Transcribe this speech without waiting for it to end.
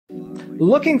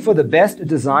Looking for the best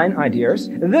design ideas?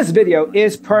 This video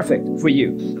is perfect for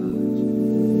you.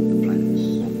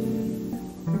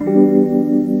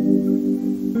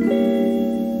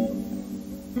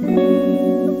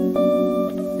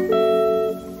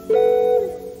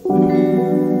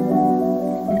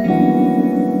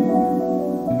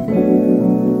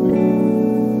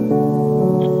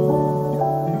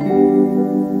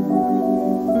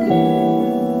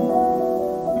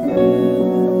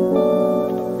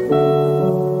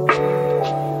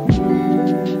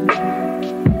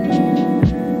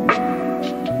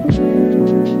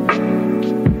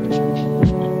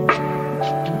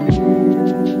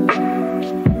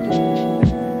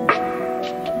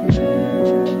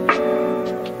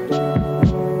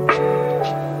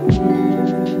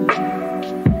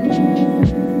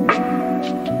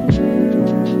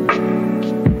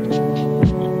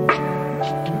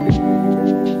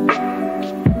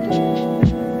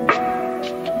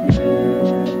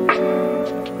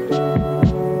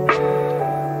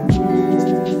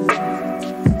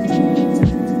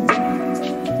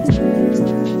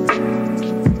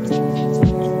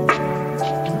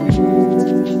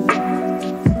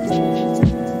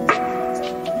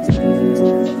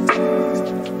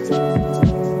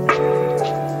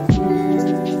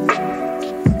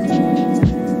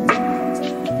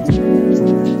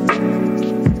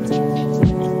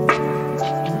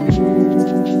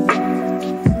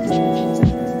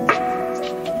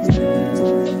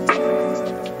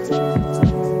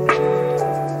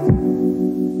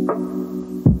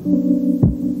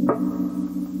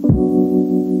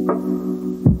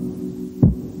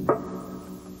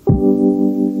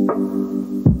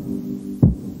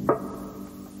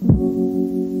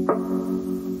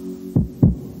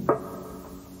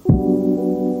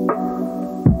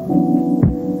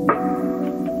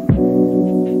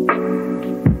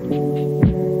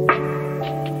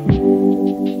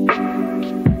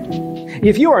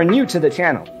 If you are new to the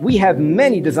channel, we have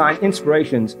many design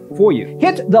inspirations for you.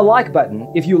 Hit the like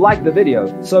button if you like the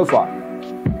video so far.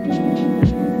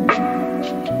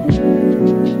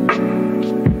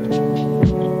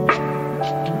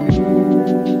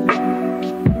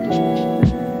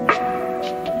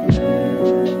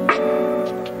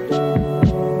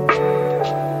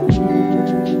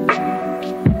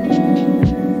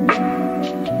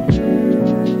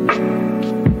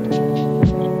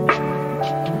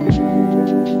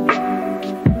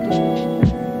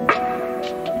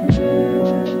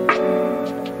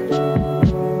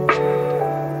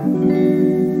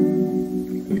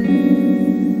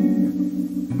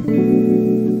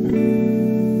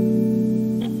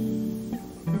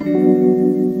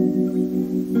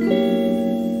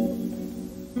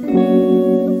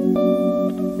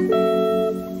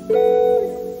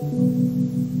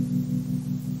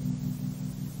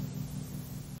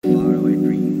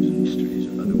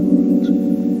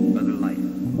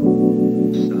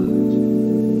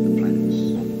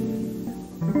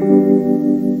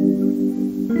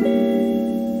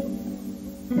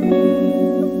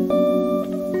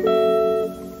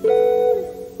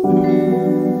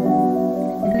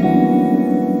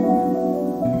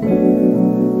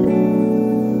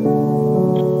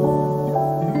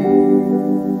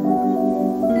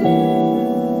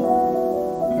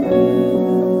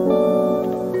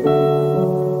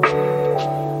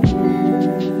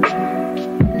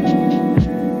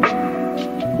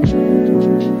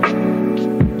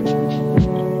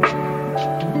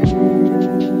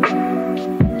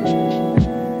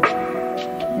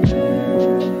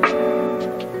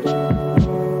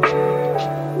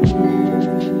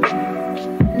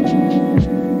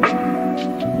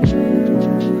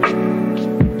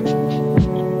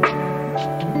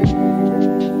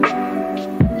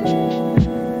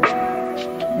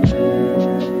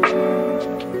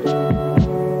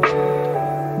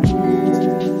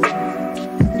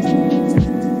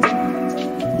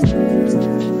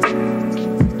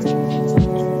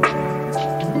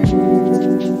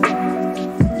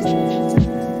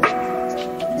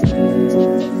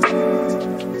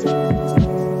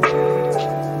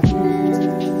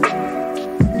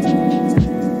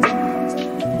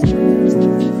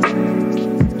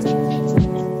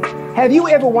 Have you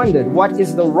ever wondered what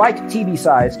is the right TV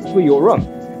size for your room?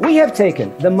 We have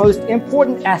taken the most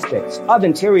important aspects of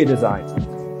interior design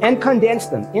and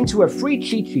condensed them into a free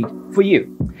cheat sheet for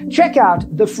you. Check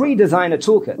out the free designer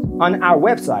toolkit on our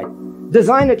website,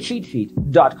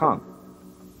 designercheatsheet.com.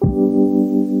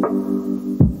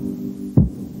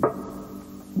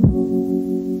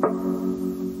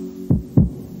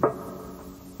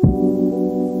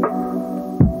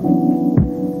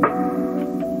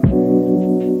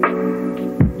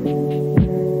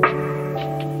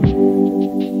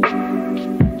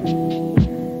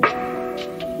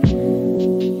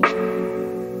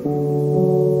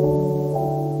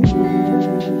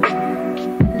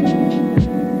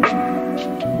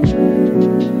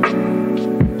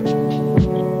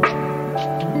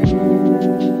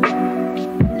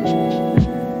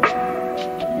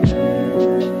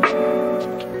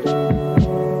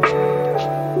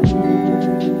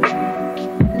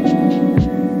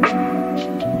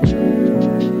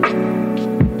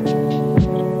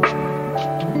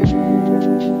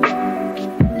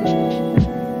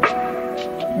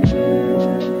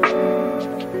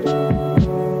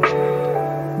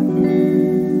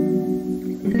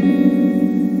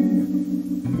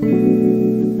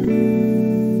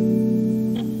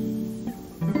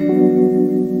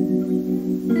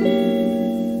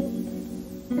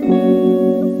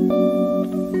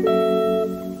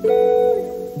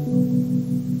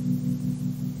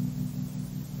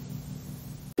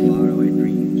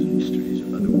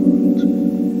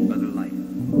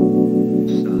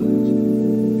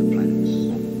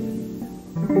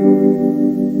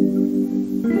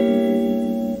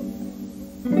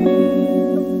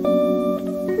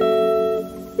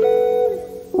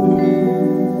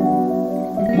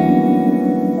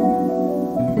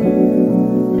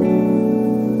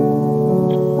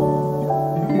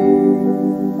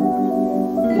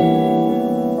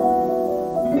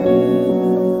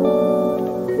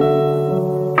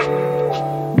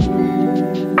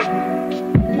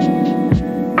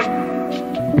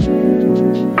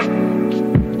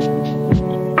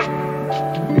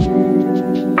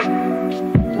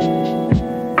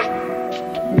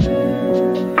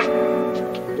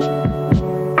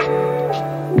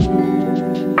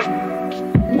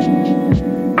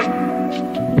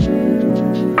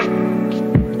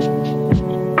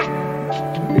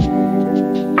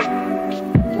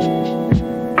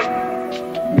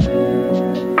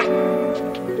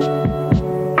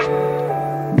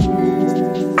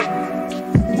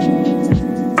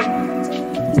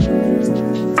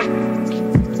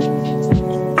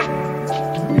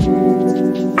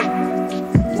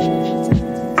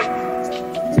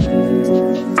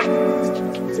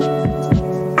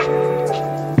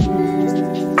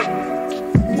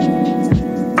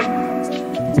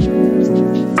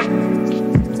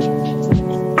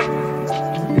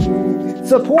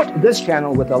 Support this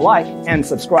channel with a like and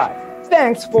subscribe.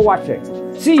 Thanks for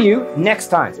watching. See you next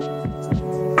time.